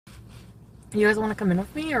You guys want to come in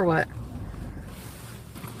with me or what?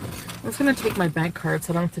 I'm just gonna take my bank card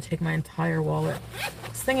so I don't have to take my entire wallet.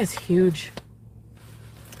 This thing is huge.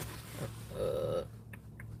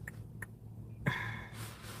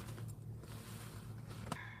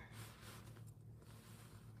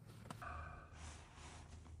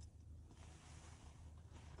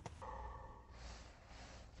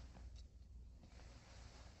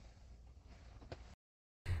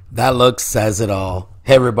 That look says it all.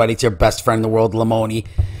 Hey everybody, it's your best friend in the world, Limoni.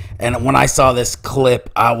 And when I saw this clip,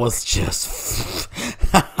 I was just...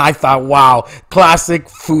 I thought, wow, classic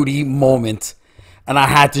foodie moment. And I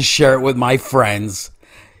had to share it with my friends.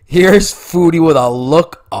 Here's Foodie with a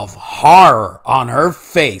look of horror on her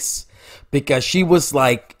face. Because she was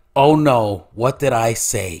like, oh no, what did I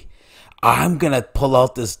say? I'm going to pull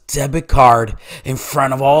out this debit card in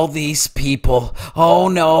front of all these people. Oh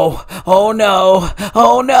no, oh no,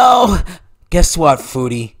 oh no. Guess what,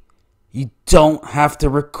 Foodie? You don't have to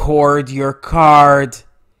record your card.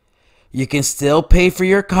 You can still pay for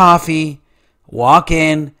your coffee, walk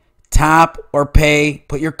in, tap or pay,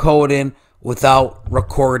 put your code in without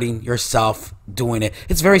recording yourself doing it.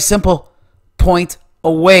 It's very simple. Point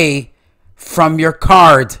away from your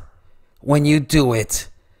card when you do it.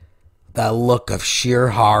 That look of sheer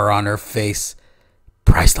horror on her face.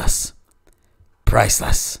 Priceless.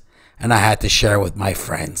 Priceless. And I had to share with my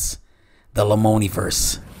friends. The Limoni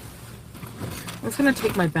verse. I'm just gonna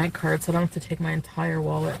take my bank card so I don't have to take my entire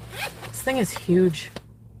wallet. This thing is huge.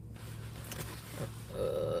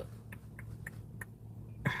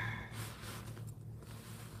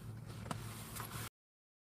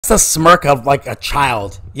 It's the smirk of like a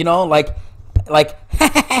child. You know, like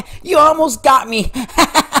you almost got me.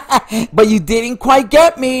 But you didn't quite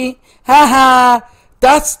get me. That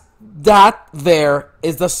there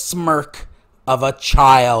is the smirk of a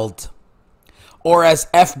child. Or as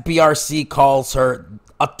FBRC calls her,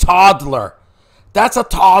 a toddler. That's a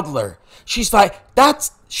toddler. She's like,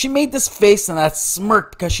 she made this face and that smirk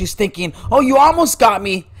because she's thinking, oh, you almost got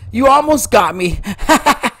me. You almost got me.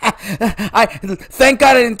 Thank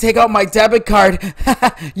God I didn't take out my debit card.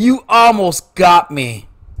 You almost got me.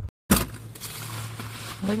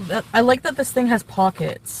 I like that this thing has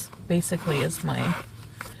pockets, basically, is my...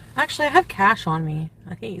 Actually, I have cash on me.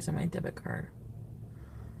 I hate using my debit card.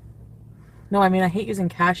 No, I mean, I hate using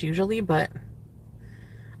cash usually, but...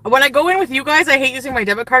 When I go in with you guys, I hate using my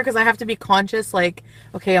debit card because I have to be conscious, like,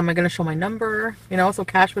 okay, am I going to show my number? You know, so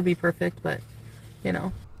cash would be perfect, but, you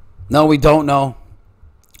know. No, we don't know.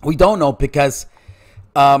 We don't know because,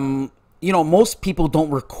 you know, most people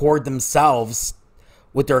don't record themselves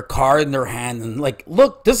with their card in their hand and like,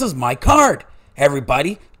 look, this is my card.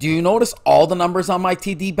 Everybody, do you notice all the numbers on my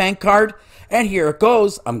TD bank card? And here it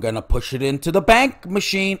goes. I'm going to push it into the bank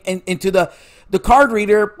machine and into the card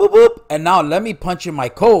reader. Boop, boop. And now let me punch in my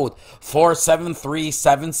code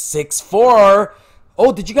 473764.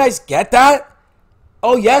 Oh, did you guys get that?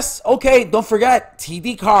 Oh, yes. Okay. Don't forget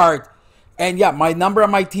TD card. And yeah, my number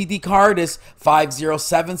on my TD card is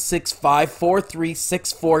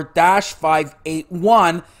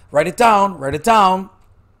 507-6543-64-581. Write it down. Write it down.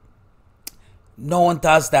 No one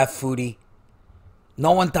does that, Foodie.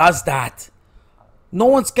 No one does that. No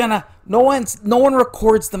one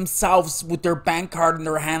records themselves with their bank card in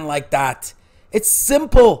their hand like that. It's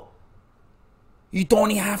simple. You don't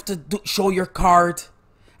even have to show your card.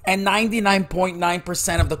 And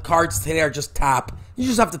 99.9% of the cards today are just tap. You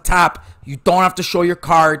just have to tap. You don't have to show your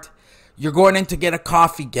card. You're going in to get a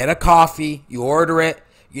coffee. Get a coffee. You order it.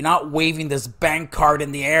 You're not waving this bank card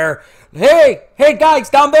in the air. Hey guys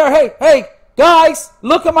down there. Hey guys,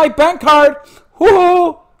 look at my bank card.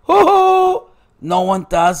 Hoo hoo. No one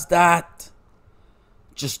does that.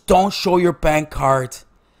 Just don't show your bank card.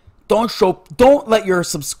 Don't let your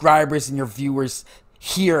subscribers and your viewers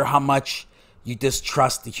hear how much you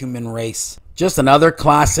distrust the human race. Just another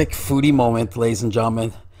classic foodie moment, ladies and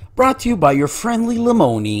gentlemen. Brought to you by your friendly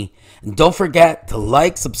Limoni. And don't forget to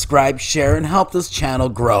like, subscribe, share, and help this channel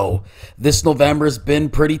grow. This November's been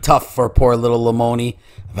pretty tough for poor little Limoni.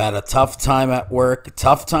 I've had a tough time at work, a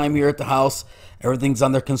tough time here at the house. Everything's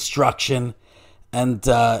under construction. And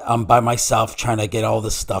I'm by myself trying to get all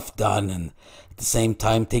this stuff done. And at the same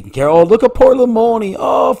time taking care. Oh, look at poor Limoni.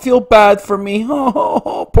 Oh, feel bad for me.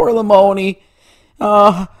 Oh, poor Limoni.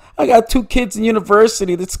 I got 2 kids in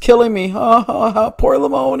university that's killing me. Poor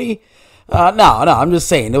Limoni. No, I'm just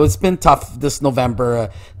saying. It's been tough this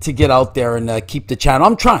November to get out there and keep the channel.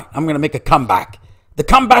 I'm trying. I'm going to make a comeback. The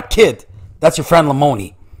comeback kid. That's your friend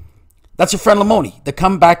Limoni. That's your friend Limoni, the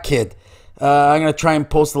comeback kid. I'm going to try and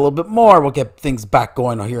post a little bit more. We'll get things back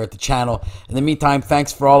going here at the channel. In the meantime,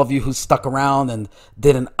 thanks for all of you who stuck around and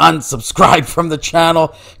didn't unsubscribe from the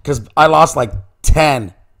channel, because I lost like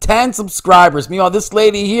 10 subscribers. Meanwhile, this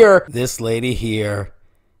lady here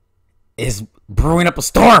is brewing up a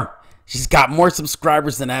storm. She's got more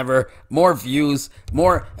subscribers than ever, more views,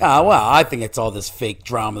 more. Well, I think it's all this fake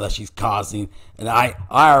drama that she's causing. And I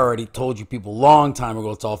already told you people a long time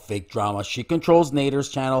ago it's all fake drama. She controls Nader's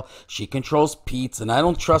channel. She controls Pete's. And I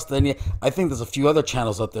don't trust any. I think there's a few other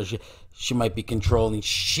channels out there she might be controlling.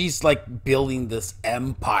 She's like building this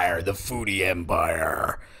empire, the Foodie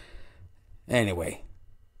empire. Anyway,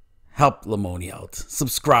 help Limoni out.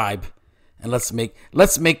 Subscribe. And let's make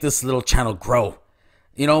this little channel grow.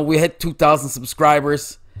 You know, we hit 2,000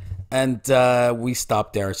 subscribers, and we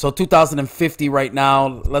stopped there. So 2,050 right now.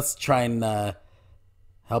 Let's try and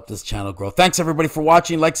help this channel grow. Thanks, everybody, for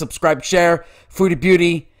watching. Like, subscribe, share. Foodie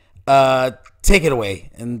Beauty, take it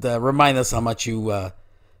away. And remind us how much you...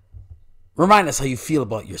 remind us how you feel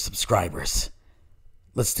about your subscribers.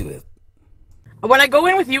 Let's do it. When I go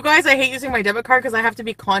in with you guys, I hate using my debit card because I have to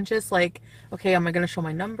be conscious, like, okay, am I going to show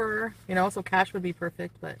my number? You know, so cash would be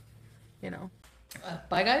perfect, but, you know.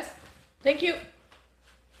 Bye, guys. Thank you.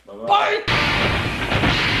 Bye.